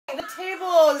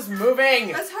table is moving.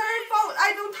 That's her fault.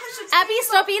 I don't touch the table. Abby,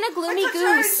 stop being a gloomy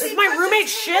goose. This is my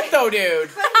roommate's shit though, dude.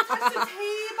 But you touched the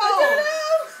table.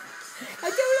 I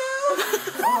don't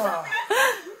know.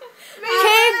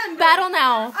 Okay, battle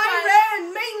now. I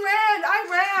ran. Main ran. I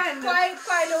ran.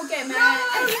 Why don't get mad?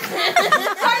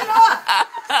 Why not?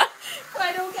 Why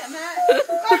don't get mad?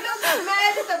 Why don't get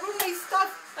mad at the roommate stuff?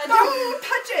 Don't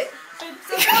touch it.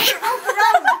 So walk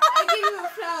around. I give you a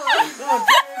flower. Oh,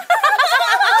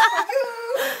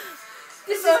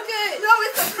 This is good. No,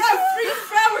 it's a flower. Free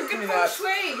flower. Give me Good that. feng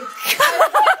shui.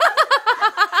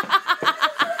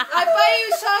 I buy you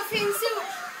shark fin soup.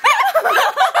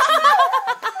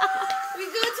 We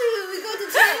go to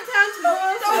Chinatown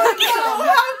tomorrow. Don't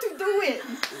know how to do it.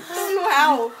 Don't know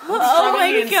how. Oh my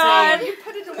god. You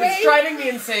put it away. It's driving me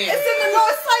insane. It's in the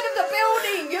north side of the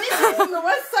building. It's on the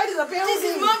west side of the building. This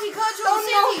is multicultural Don't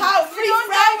city. know how. We Free don't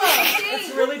flower. It's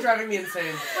really driving me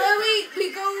insane. Well, we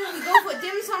go for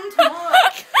dim sum tomorrow.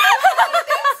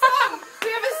 We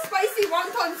have a spicy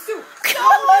wonton soup.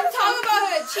 Don't talk about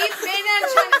a cheap mainland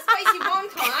China spicy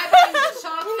wonton. I buy you the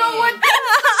shark fin. You know what?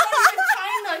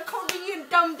 China, Korean,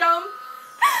 dum dum.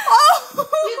 Oh.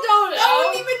 You don't know.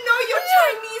 Don't even know your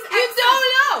Chinese You accent. don't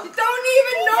know. You don't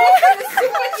even know how to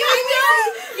speak a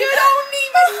Chinese. You don't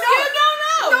even know. You don't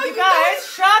know. No, You guys,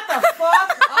 shut the fuck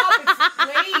up. It's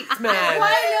late, man.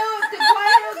 Why don't get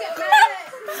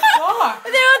mad? Fuck.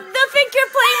 They'll think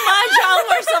you're playing mahjong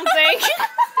or something.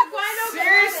 Why don't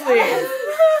Seriously.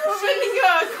 We're making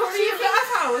a Korean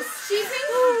bathhouse. She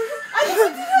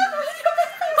thinks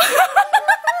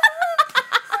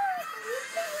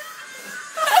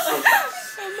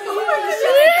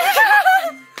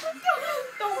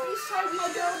Don't be shy.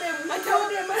 I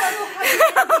told him. I don't have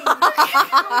anything.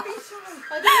 Don't be shy.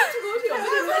 I don't want to go to your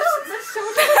wedding. Let's show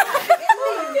them.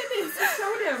 Oh my goodness. Let's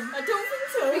show them. I don't think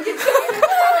so. We can show them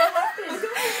how it happened.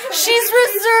 She's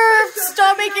reserved.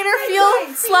 Stop making her feel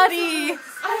slutty.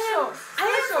 I am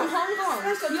from Hong Kong.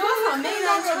 You're from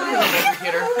mainland China.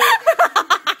 Computer.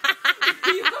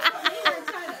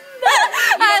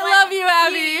 I love you,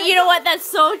 Abby. You know what? That's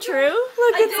so true.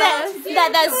 Look at that.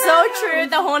 That's so true.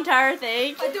 The whole entire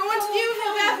thing. I don't want to deal with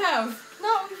your bathhouse.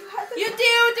 No, you have to. You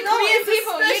deal with the Korean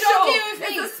people. You don't